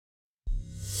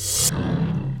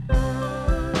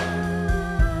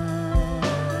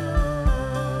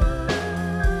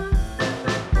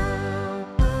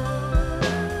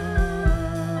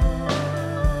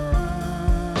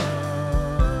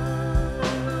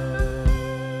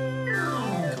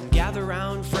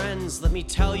round, friends, let me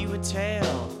tell you a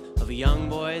tale of a young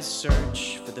boy's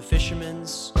search for the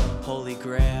fisherman's holy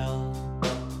grail.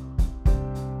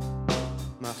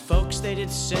 My folks, they did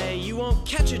say, you won't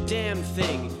catch a damn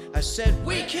thing. I said,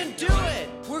 we can do it,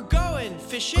 we're going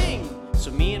fishing. So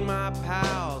me and my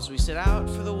pals, we set out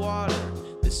for the water.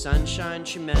 The sunshine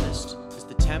tremendous, as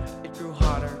the temp it grew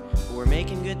hotter. But we're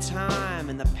making good time,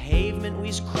 and the pavement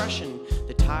we's crushing.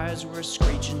 The tires were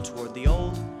screeching toward the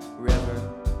old river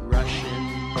rushing.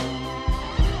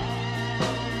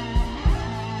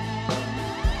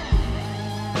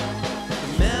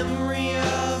 The memory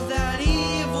of that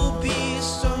evil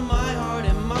beast on my heart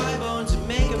and my bones would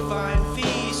make a fine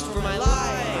feast for my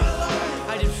life.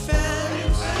 I did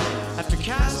fend after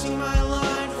casting my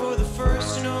line for the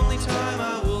first and only time.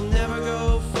 I will never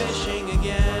go fishing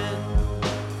again.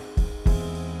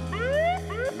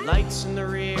 Lights in the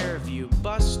rear view,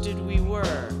 busted we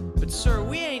were, but sir,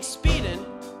 we ain't speeding,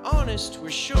 honest we're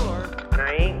sure. And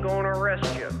I ain't gonna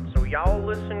arrest you, so y'all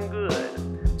listen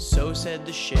good. So said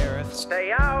the sheriff.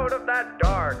 Stay out of that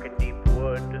dark and deep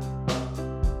wood.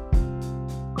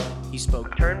 He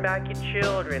spoke. Turn back your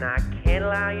children, I can't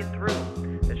allow you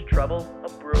through. There's trouble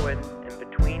a-brewing in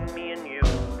between me and you.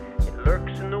 It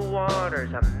lurks in the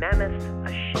waters, a mammoth,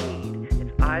 a shade.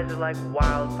 Its eyes are like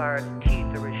wildfire, its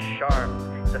teeth are as sharp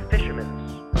as a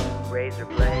fisherman's razor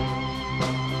blade.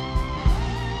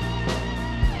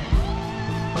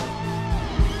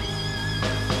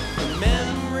 The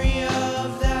memory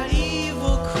of that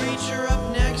evil creature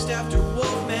up next after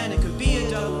Wolfman, it could be a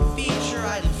double feature.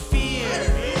 I did fear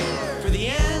for the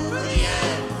end.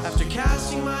 After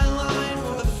casting my line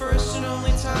for the first and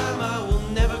only time, I will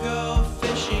never go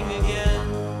fishing again.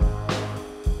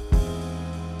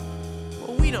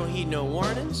 Well, we don't heed no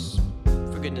warnings,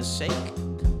 for goodness sake.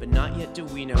 But not yet do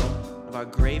we know of our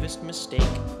gravest mistake.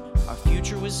 Our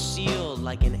future was sealed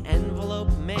like an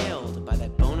envelope mailed by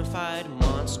that bona fide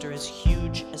monster as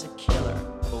huge as a killer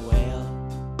of a whale.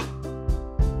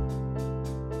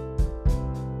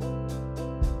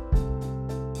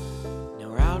 Now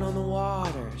we're out on the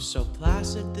water, so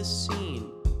placid the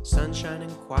scene. Sunshine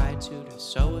and quietude, or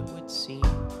so it would seem.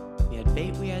 We had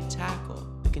bait, we had tackle,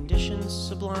 the conditions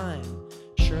sublime.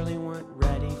 Surely weren't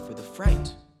ready for the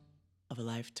fright of a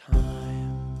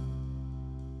lifetime.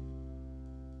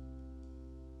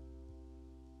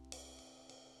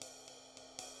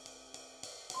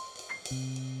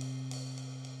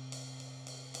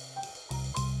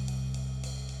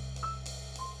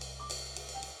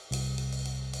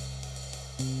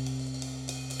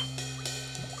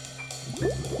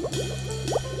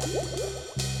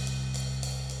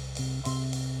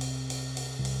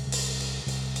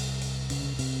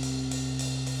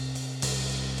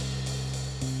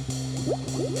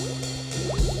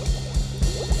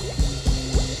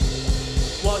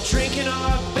 While drinking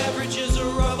our beverages, a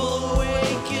rubble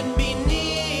awakened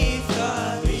beneath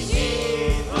us.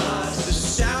 The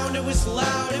sound, it was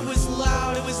loud, it was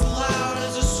loud, it was loud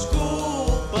as a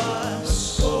school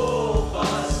bus.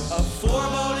 A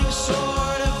foreboding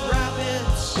sort of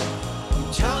rapids.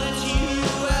 I'm telling it to you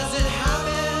as it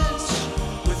happened.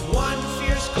 With one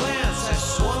fierce glance, I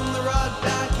swung the rod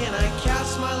back and I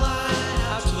cast my line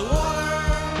out to the water.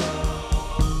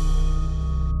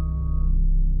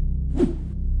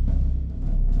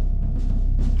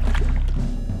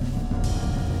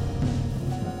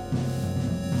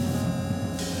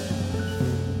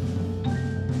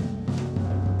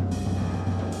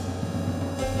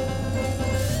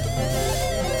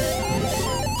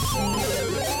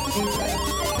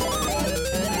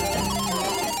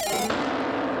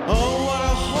 Oh, what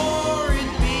a horrid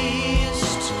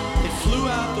beast! It flew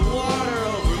out the water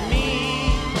over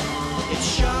me. Its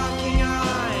shocking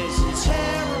eyes and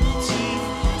terrible teeth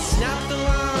snapped the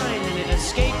line and it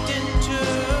escaped into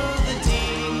the deep.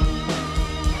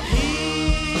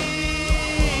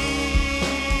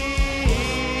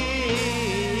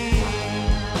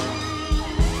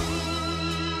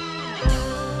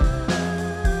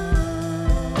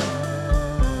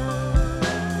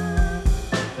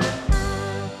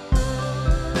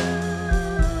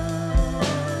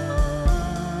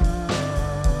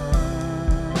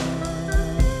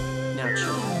 Now,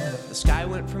 children, the sky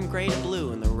went from gray to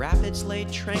blue and the rapids lay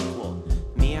tranquil.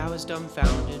 Me, I was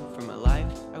dumbfounded. For my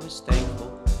life, I was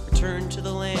thankful. Returned to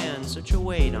the land, such a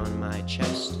weight on my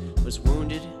chest. Was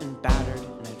wounded and battered,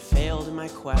 and I'd failed in my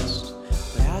quest.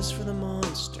 But as for the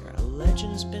monster, a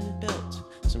legend's been built.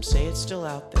 Some say it's still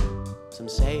out there, some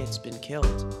say it's been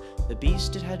killed. The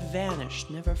beast, it had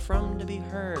vanished, never from to be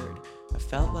heard. I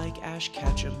felt like Ash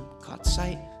Ketchum caught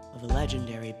sight of a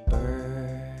legendary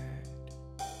bird.